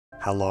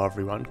Hello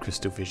everyone,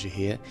 CrystalFissure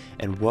here,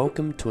 and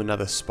welcome to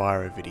another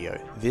Spyro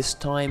video. This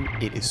time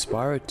it is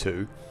Spyro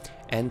 2,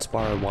 and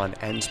Spyro 1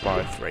 and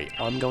Spyro 3.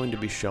 I'm going to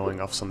be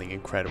showing off something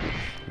incredible.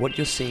 What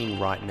you're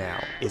seeing right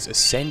now is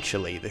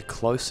essentially the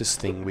closest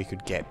thing we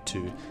could get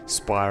to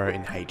Spyro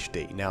in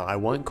HD. Now, I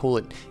won't call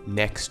it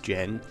next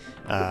gen,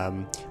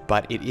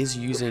 but it is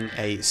using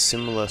a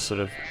similar sort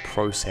of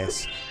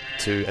process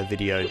to a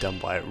video done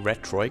by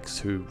Retroix,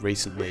 who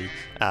recently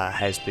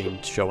has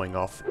been showing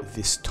off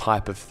this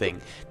type of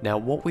thing. Now,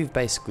 what we've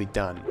basically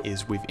done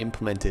is we've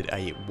implemented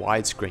a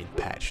widescreen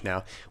patch.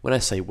 Now, when I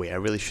say we, I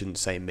really shouldn't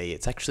say me.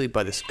 It's actually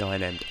by this guy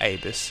named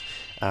Abus.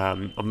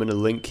 I'm going to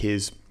link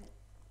his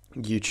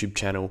YouTube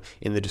channel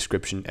in the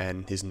description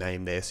and his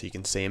name there so you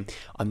can see him.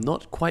 I'm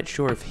not quite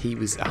sure if he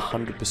was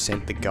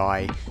 100% the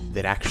guy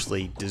that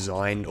actually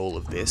designed all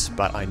of this,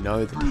 but I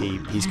know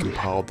that he's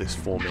compiled this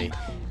for me,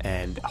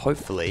 and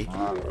hopefully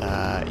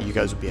you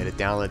guys will be able to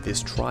download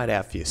this, try it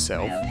out for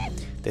yourself.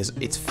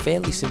 It's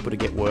fairly simple to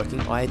get working.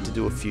 I had to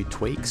do a few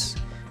tweaks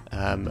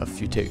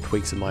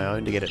of my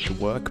own to get it to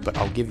work, but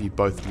I'll give you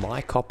both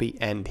my copy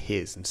and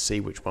his and see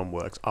which one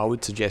works. I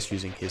would suggest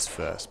using his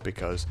first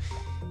because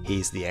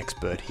he's the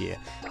expert here.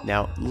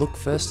 Now, look,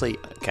 firstly,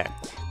 okay,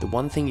 the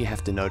one thing you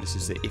have to notice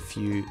is that if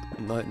you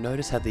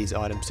notice how these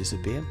items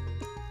disappear,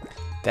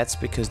 that's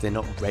because they're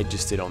not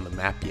registered on the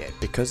map yet.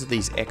 Because of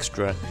these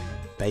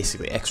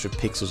basically extra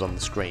pixels on the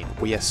screen,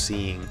 we are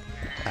seeing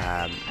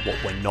what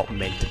we're not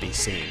meant to be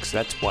seeing, so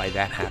that's why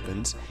that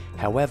happens.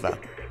 However,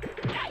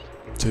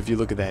 so if you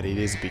look at that, it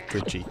is a bit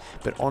glitchy.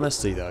 But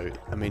honestly though,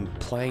 I mean,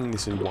 playing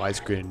this in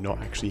widescreen and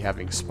not actually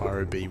having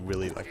Spyro be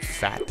really like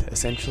fat,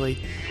 essentially,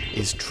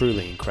 is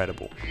truly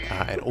incredible.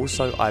 And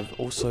also,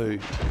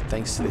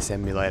 thanks to this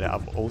emulator,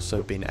 I've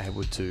also been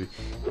able to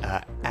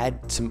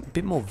add some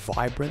bit more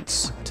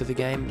vibrance to the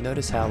game.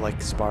 Notice how like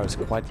Spyro's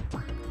quite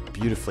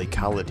beautifully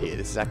colored here.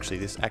 This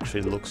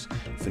actually looks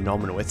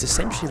phenomenal. It's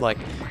essentially like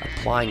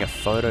applying a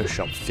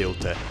Photoshop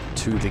filter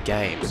to the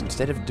games.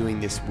 Instead of doing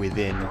this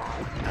within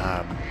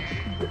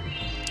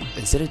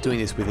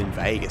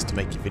Vegas to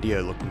make your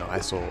video look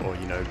nice, or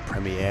you know,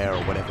 Premiere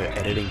or whatever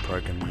editing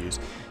program you use,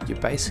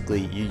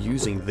 you're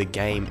using the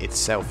game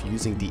itself,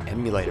 using the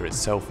emulator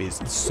itself. Is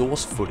the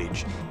source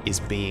footage is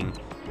being,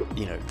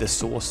 you know, the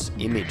source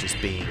image is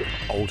being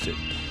altered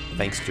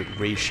thanks to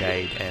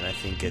reshade, and I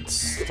think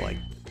it's like,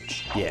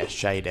 yeah,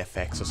 Shade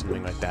FX or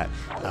something like that.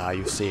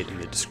 You'll see it in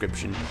the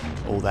description,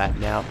 all that.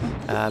 Now,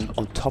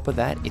 on top of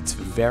that,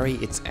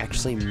 it's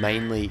actually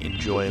mainly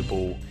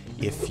enjoyable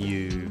if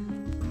you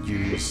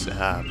use,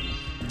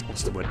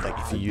 what's the word, like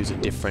if you use a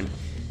different,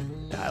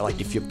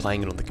 like if you're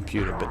playing it on the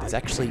computer, but there's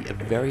actually a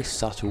very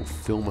subtle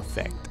film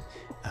effect.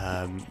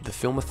 The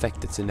film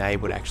effect that's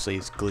enabled actually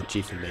is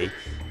glitchy for me,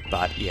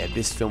 but yeah,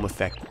 this film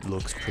effect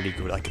looks pretty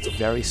good. Like, it's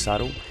very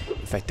subtle.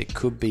 In fact, it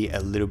could be a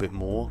little bit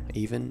more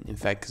even, in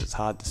fact, because it's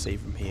hard to see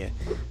from here.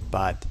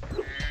 But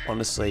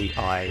honestly,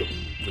 I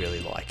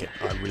really like it.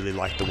 I really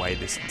like the way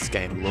this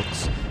game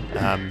looks.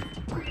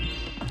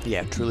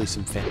 Yeah, truly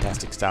some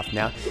fantastic stuff.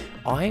 Now,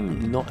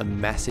 I'm not a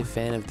massive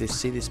fan of this.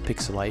 See this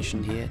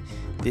pixelation here?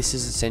 This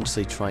is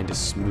essentially trying to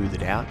smooth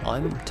it out.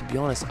 To be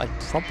honest, I'd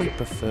probably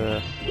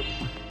prefer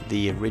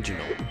the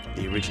original.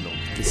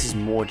 This is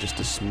more just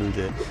a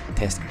smoother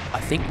test. I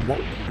think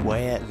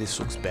where this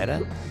looks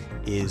better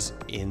is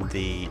in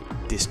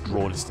this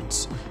draw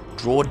distance.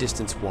 Draw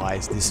distance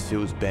wise, this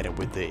feels better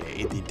with the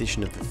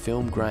addition of the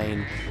film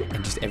grain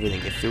and just everything.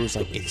 It feels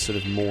like it's sort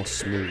of more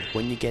smooth.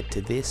 When you get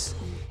to this,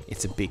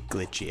 it's a bit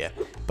glitchier.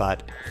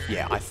 But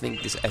yeah, I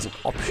think this as an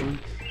option,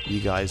 you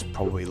guys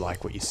probably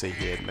like what you see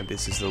here. Maybe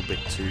this is a little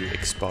bit too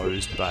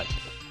exposed, but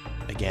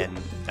again,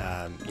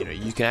 you know,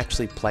 you can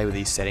actually play with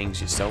these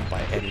settings yourself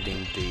by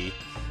editing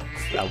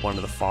one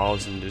of the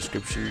files in the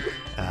description.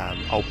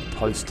 I'll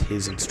post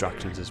his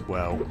instructions as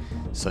well,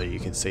 so you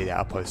can see that.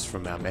 I'll post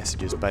from our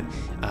messages. But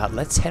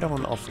let's head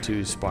on off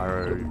to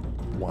Spyro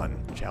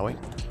 1, shall we?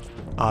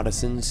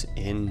 Artisans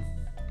in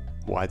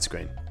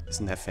widescreen.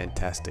 Isn't that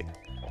fantastic?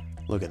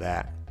 Look at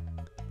that.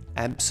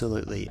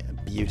 Absolutely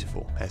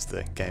beautiful as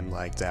the game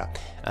lags out.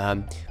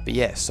 But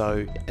yeah,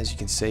 so as you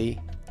can see,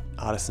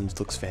 Artisans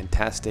looks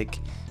fantastic,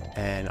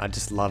 and I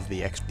just love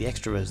the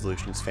extra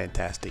resolution is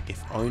fantastic.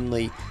 If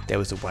only there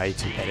was a way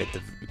to edit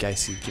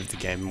give the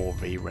game more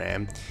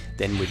VRAM,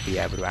 then we'd be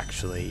able to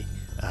actually,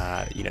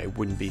 you know, it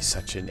wouldn't be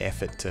such an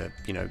effort to,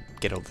 you know,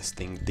 get all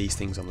these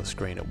things on the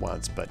screen at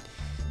once. But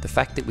the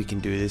fact that we can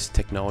do this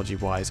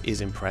technology-wise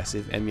is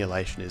impressive.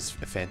 Emulation is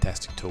a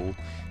fantastic tool.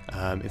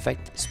 In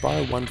fact,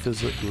 Spyro 1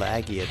 feels a bit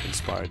laggier than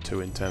Spyro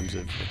 2 in terms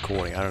of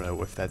recording. I don't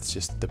know if that's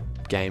just the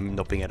game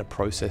not being able to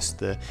process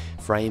the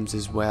frames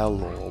as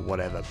well or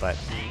whatever. But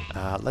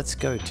let's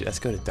go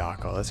to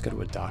darker. Let's go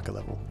to a darker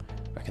level.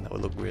 I reckon that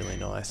would look really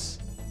nice.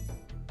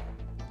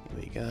 Here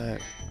we go.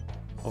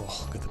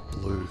 Oh, look at the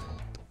blue.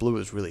 The blue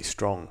is really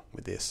strong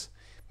with this.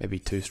 Maybe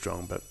too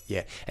strong, but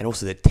yeah. And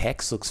also the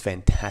text looks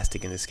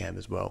fantastic in this game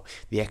as well.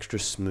 The extra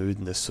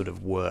smoothness sort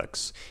of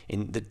works.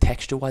 In the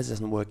texture-wise, it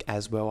doesn't work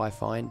as well, I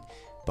find,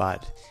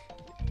 but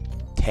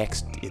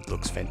text, it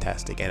looks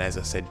fantastic. And as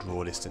I said,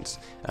 draw distance.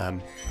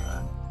 Damn,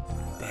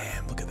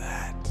 look at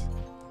that.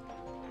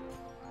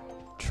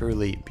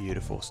 Truly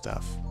beautiful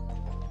stuff.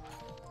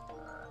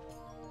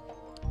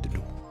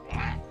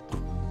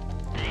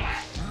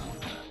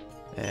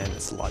 And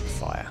it's light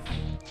fire.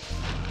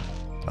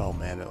 Oh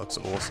man, that looks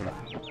awesome.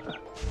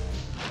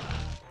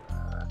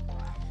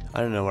 I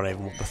don't know what I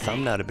even want the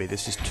thumbnail to be.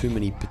 There's just too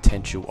many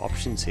potential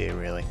options here,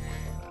 really.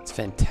 It's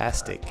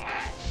fantastic.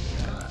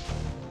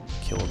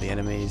 Kill all the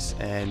enemies,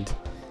 and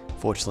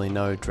fortunately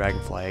no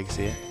dragonfly eggs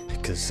here,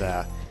 because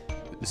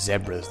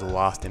Zebra is the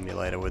last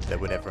emulator that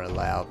would ever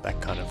allow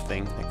that kind of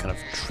thing, that kind of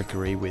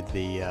trickery with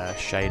the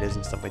shaders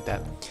and stuff like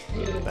that.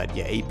 But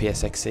yeah,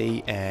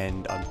 ePSXe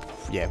and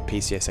yeah,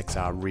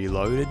 PCSXR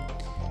Reloaded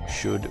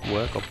should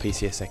work, or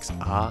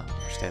PCSXR,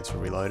 which stands for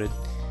Reloaded.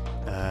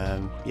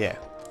 Yeah.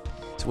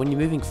 So when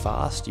you're moving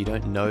fast, you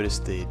don't notice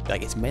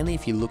like, it's mainly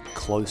if you look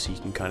closer you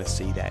can kind of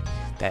see that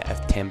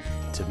attempt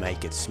to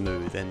make it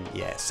smooth. And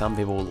yeah, some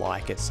people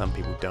like it, some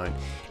people don't.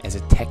 As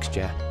a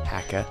texture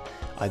hacker,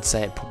 I'd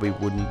say it probably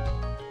wouldn't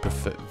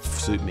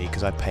suit me,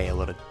 because I pay a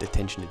lot of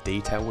attention to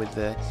detail with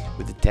the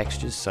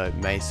textures, so it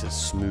may sort of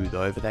smooth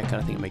over that kind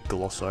of thing, it may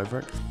gloss over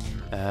it.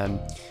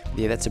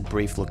 Yeah, that's a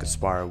brief look at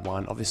Spyro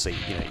 1. Obviously,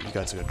 you know, you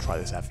guys are going to try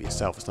this out for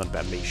yourself. It's not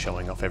about me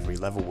showing off every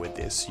level with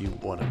this. You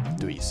want to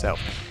do it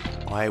yourself.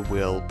 I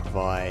will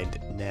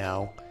provide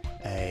now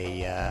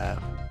yeah,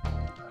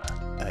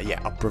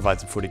 I'll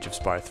provide some footage of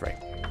Spyro 3.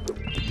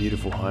 The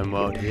beautiful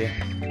homeworld here.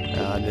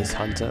 There's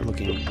Hunter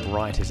looking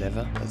bright as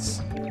ever.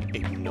 Let's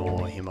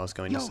ignore him, I was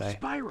going to say.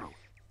 Spyro.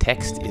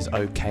 Text is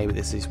okay, but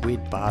there's these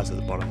weird bars at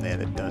the bottom there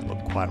that don't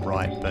look quite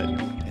right, but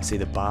you see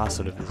the bar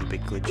sort of is a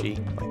bit glitchy,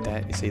 like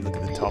that. You see, look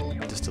at the top,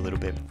 just a little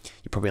bit.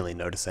 You probably only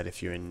notice that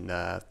if you're in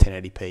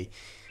 1080p,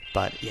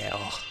 but yeah,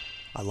 oh,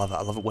 I love it.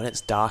 I love it. When it's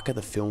darker,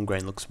 the film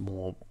grain looks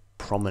more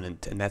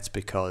prominent, and that's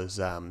because,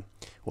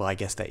 well, I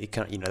guess that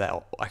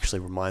that actually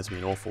reminds me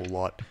an awful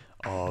lot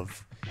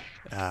of,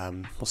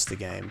 what's the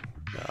game?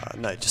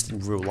 No, just in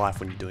real life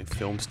when you're doing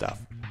film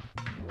stuff.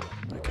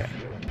 Okay,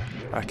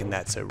 I reckon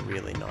that's a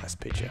really nice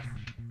picture.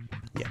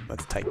 Yeah,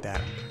 let's take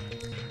that.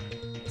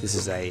 This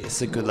is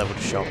a good level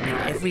to show off. I mean,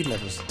 every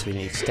level's to an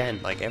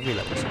extent, like every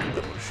level's a good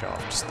level to show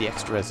off. Just the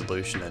extra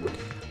resolution and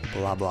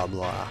blah blah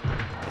blah.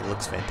 It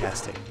looks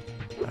fantastic.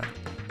 Right.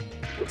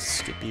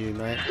 Skip you,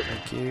 mate.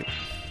 Thank you.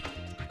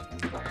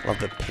 Love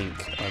the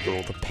pink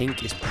overall. The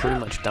pink is pretty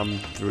much done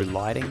through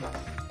lighting.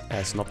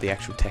 It's not the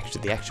actual texture.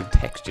 The actual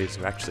textures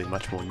are actually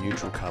much more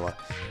neutral color,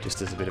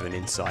 just as a bit of an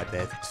insight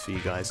there for you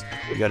guys.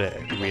 You got to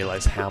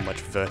realize how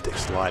much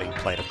vertex lighting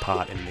played a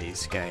part in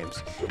these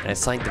games, and it's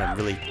something that I'm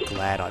really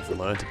glad I've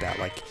learned about.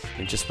 Like,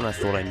 you know, just when I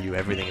thought I knew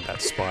everything about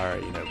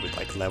Spyro, you know, with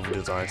like level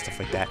design and stuff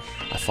like that,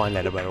 I find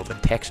out about all the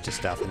texture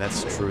stuff, and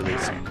that's truly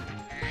some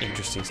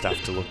interesting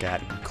stuff to look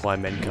at.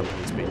 Climb End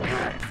Company's been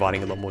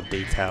providing a lot more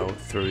detail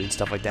through and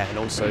stuff like that, and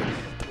also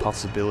the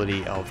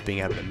possibility of being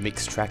able to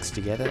mix tracks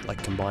together,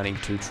 like combining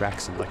two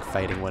tracks and like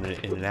fading one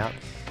in and out.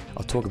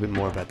 I'll talk a bit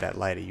more about that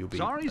later. You'll be,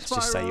 let's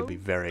just say you'll be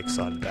very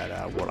excited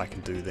about what I can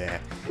do there.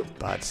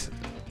 But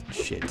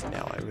shit,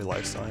 now I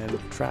realise I am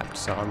trapped,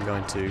 so I'm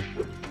going to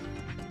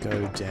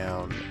go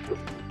down.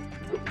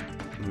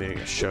 I'm going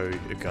to show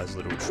you guys a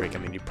little trick. I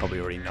mean, you probably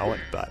already know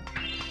it, but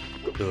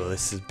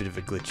this is a bit of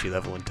a glitchy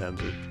level in terms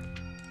of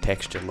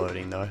texture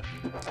loading though.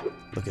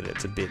 Look at it,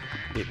 it's a bit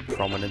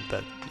prominent,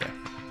 but yeah.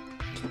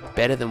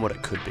 Better than what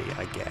it could be,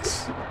 I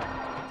guess.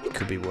 It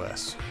could be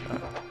worse.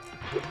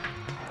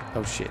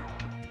 Oh shit.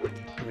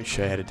 Let me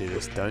show you how to do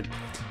this, don't.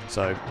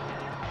 So,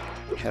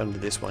 head onto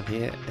this one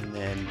here, and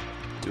then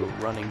do a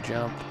running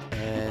jump,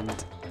 and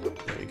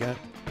there we go.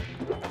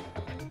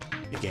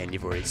 Again,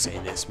 you've already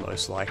seen this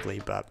most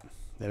likely, but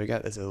there we go,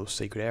 there's a little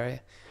secret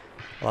area.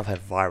 I love how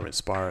vibrant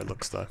Spyro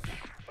looks though.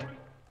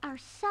 Our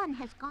son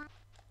has gone.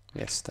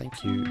 Yes,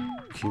 thank you,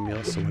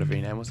 Cumulus, or whatever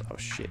your name was. Oh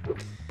shit.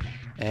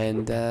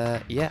 And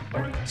yeah,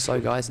 so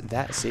guys,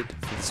 that's it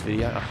for this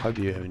video. I hope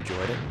you have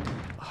enjoyed it.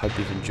 I hope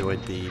you've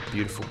enjoyed the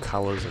beautiful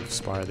colours of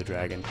Spyro the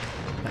Dragon.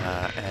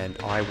 And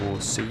I will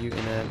see you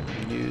in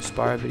a new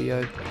Spyro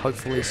video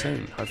hopefully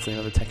soon. Hopefully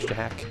another texture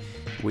hack.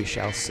 We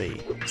shall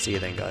see. See you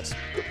then, guys.